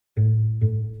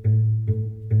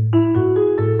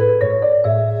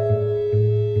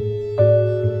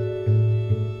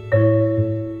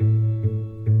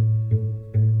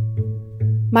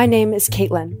My name is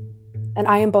Caitlin, and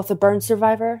I am both a burn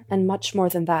survivor and much more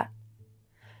than that.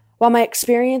 While my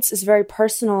experience is very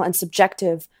personal and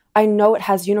subjective, I know it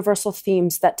has universal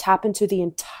themes that tap into the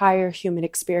entire human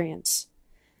experience.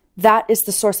 That is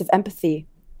the source of empathy,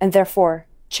 and therefore,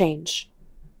 change.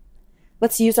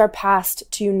 Let's use our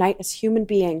past to unite as human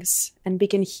beings and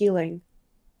begin healing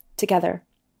together.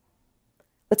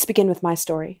 Let's begin with my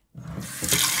story.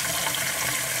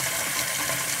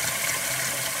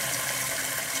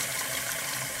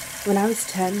 When I was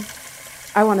 10,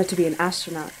 I wanted to be an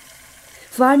astronaut.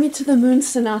 Fly me to the moon,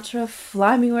 Sinatra,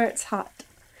 fly me where it's hot.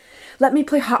 Let me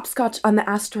play hopscotch on the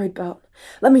asteroid belt.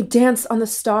 Let me dance on the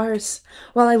stars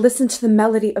while I listen to the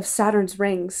melody of Saturn's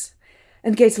rings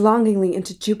and gaze longingly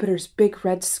into Jupiter's big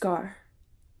red scar.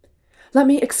 Let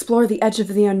me explore the edge of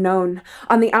the unknown,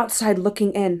 on the outside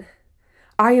looking in.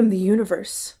 I am the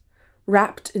universe,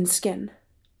 wrapped in skin.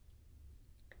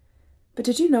 But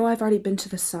did you know I've already been to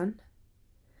the sun?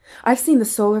 I've seen the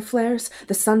solar flares,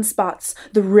 the sunspots,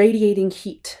 the radiating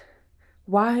heat.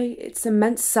 Why, its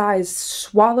immense size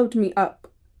swallowed me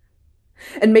up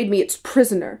and made me its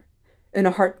prisoner in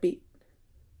a heartbeat.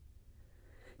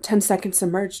 10 seconds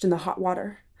submerged in the hot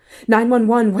water.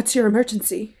 911, what's your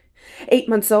emergency? 8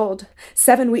 months old,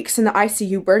 7 weeks in the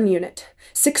ICU burn unit.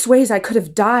 6 ways I could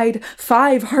have died,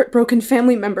 5 heartbroken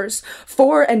family members.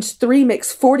 4 and 3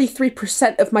 makes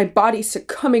 43% of my body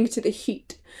succumbing to the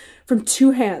heat. From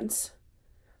 2 hands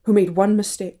who made 1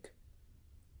 mistake.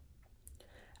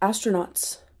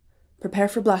 Astronauts, prepare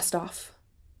for blast-off.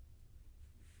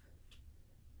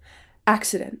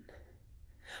 Accident.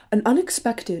 An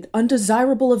unexpected,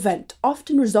 undesirable event,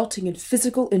 often resulting in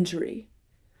physical injury.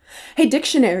 Hey,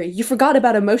 dictionary, you forgot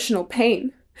about emotional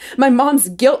pain. My mom's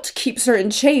guilt keeps her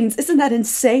in chains. Isn't that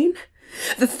insane?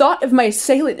 The thought of my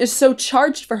assailant is so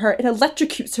charged for her, it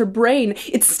electrocutes her brain.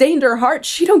 It stained her heart.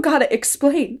 She don't gotta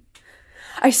explain.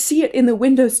 I see it in the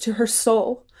windows to her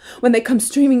soul when they come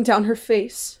streaming down her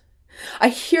face. I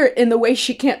hear it in the way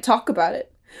she can't talk about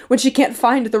it, when she can't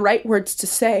find the right words to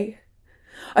say.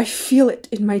 I feel it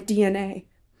in my DNA.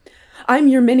 I'm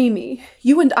your mini-me.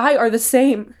 You and I are the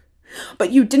same.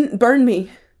 But you didn't burn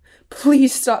me.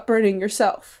 Please stop burning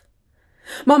yourself.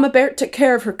 Mama Bear took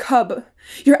care of her cub.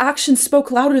 Your actions spoke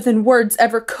louder than words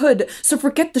ever could, so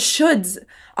forget the shoulds.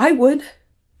 I would.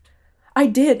 I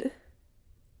did.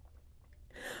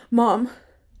 Mom,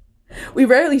 we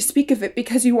rarely speak of it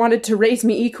because you wanted to raise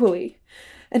me equally,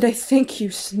 and I thank you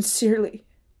sincerely.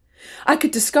 I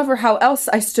could discover how else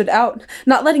I stood out,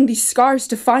 not letting these scars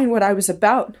define what I was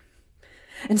about.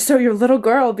 And so your little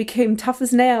girl became tough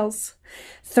as nails,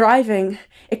 thriving,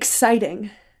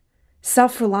 exciting,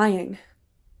 self-relying.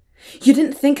 You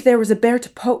didn't think there was a bear to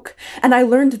poke, and I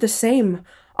learned the same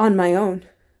on my own.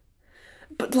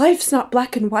 But life's not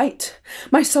black and white.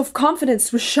 My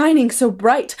self-confidence was shining so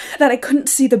bright that I couldn't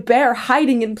see the bear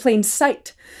hiding in plain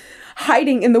sight,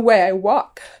 hiding in the way I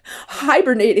walk,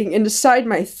 hibernating inside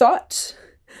my thoughts,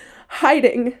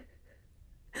 hiding,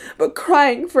 but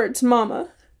crying for its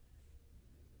mama.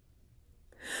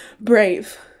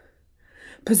 Brave,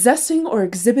 possessing or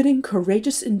exhibiting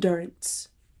courageous endurance.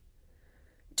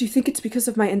 Do you think it's because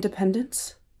of my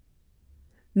independence?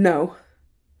 No.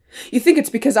 You think it's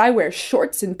because I wear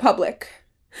shorts in public,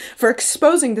 for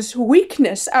exposing this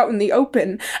weakness out in the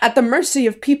open, at the mercy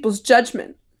of people's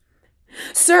judgment.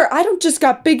 Sir, I don't just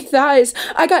got big thighs,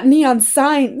 I got neon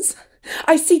signs.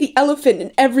 I see the elephant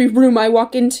in every room I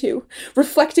walk into,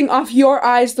 reflecting off your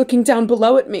eyes looking down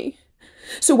below at me.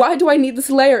 So why do I need this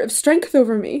layer of strength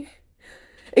over me?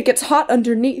 It gets hot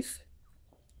underneath.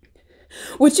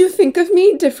 Would you think of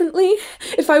me differently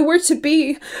if I were to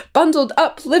be bundled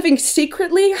up, living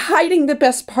secretly, hiding the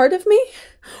best part of me?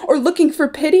 Or looking for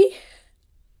pity?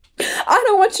 I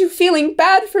don't want you feeling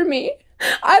bad for me.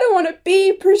 I don't want to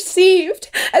be perceived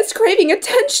as craving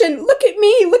attention. Look at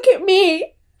me, look at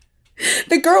me.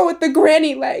 The girl with the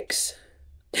granny legs.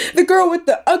 The girl with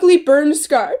the ugly burn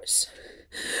scars.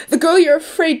 The girl you're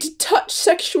afraid to touch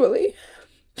sexually.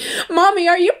 Mommy,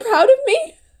 are you proud of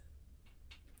me?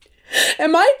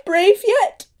 Am I brave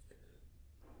yet?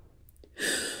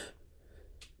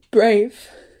 Brave.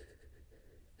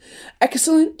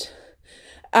 Excellent.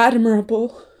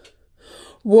 Admirable.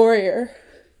 Warrior.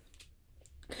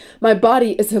 My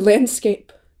body is a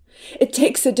landscape. It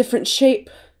takes a different shape.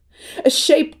 A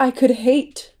shape I could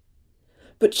hate,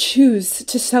 but choose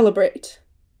to celebrate.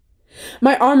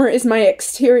 My armor is my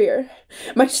exterior.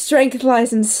 My strength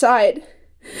lies inside.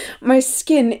 My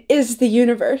skin is the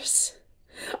universe.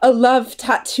 A love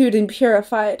tattooed and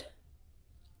purified.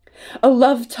 A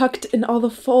love tucked in all the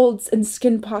folds and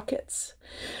skin pockets.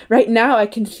 Right now I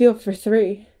can feel for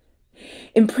 3.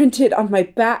 imprinted on my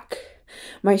back,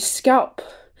 my scalp,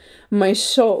 my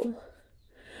soul,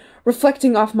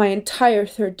 reflecting off my entire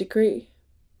third degree.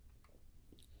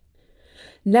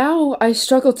 Now I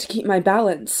struggle to keep my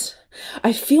balance.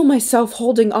 I feel myself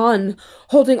holding on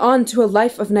to a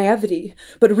life of naivety,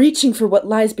 but reaching for what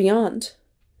lies beyond.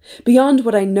 Beyond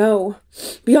what I know,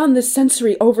 beyond this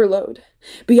sensory overload,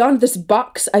 beyond this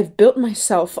box I've built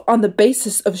myself on the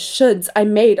basis of shoulds I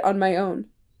made on my own.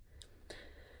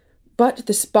 But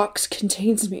this box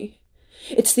contains me.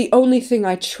 It's the only thing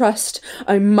I trust.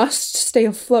 I must stay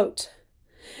afloat.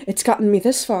 It's gotten me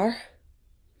this far.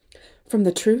 From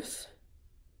the truth.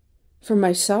 From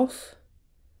myself.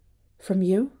 From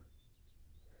you.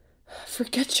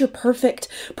 Forget you're perfect.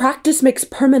 Practice makes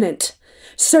permanent.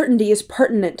 Certainty is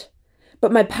pertinent.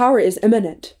 But my power is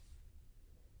imminent.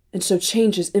 And so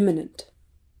change is imminent.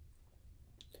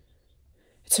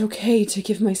 It's okay to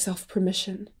give myself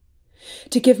permission.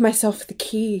 To give myself the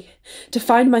key, to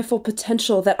find my full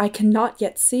potential that I cannot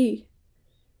yet see.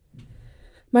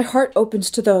 My heart opens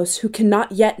to those who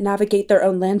cannot yet navigate their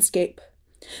own landscape,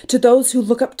 to those who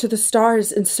look up to the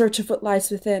stars in search of what lies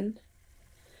within.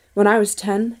 When I was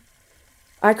 10,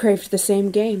 I craved the same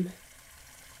game.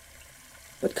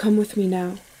 But come with me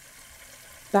now,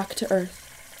 back to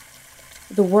Earth.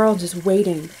 The world is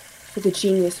waiting for the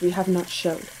genius we have not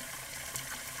showed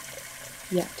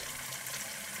yet.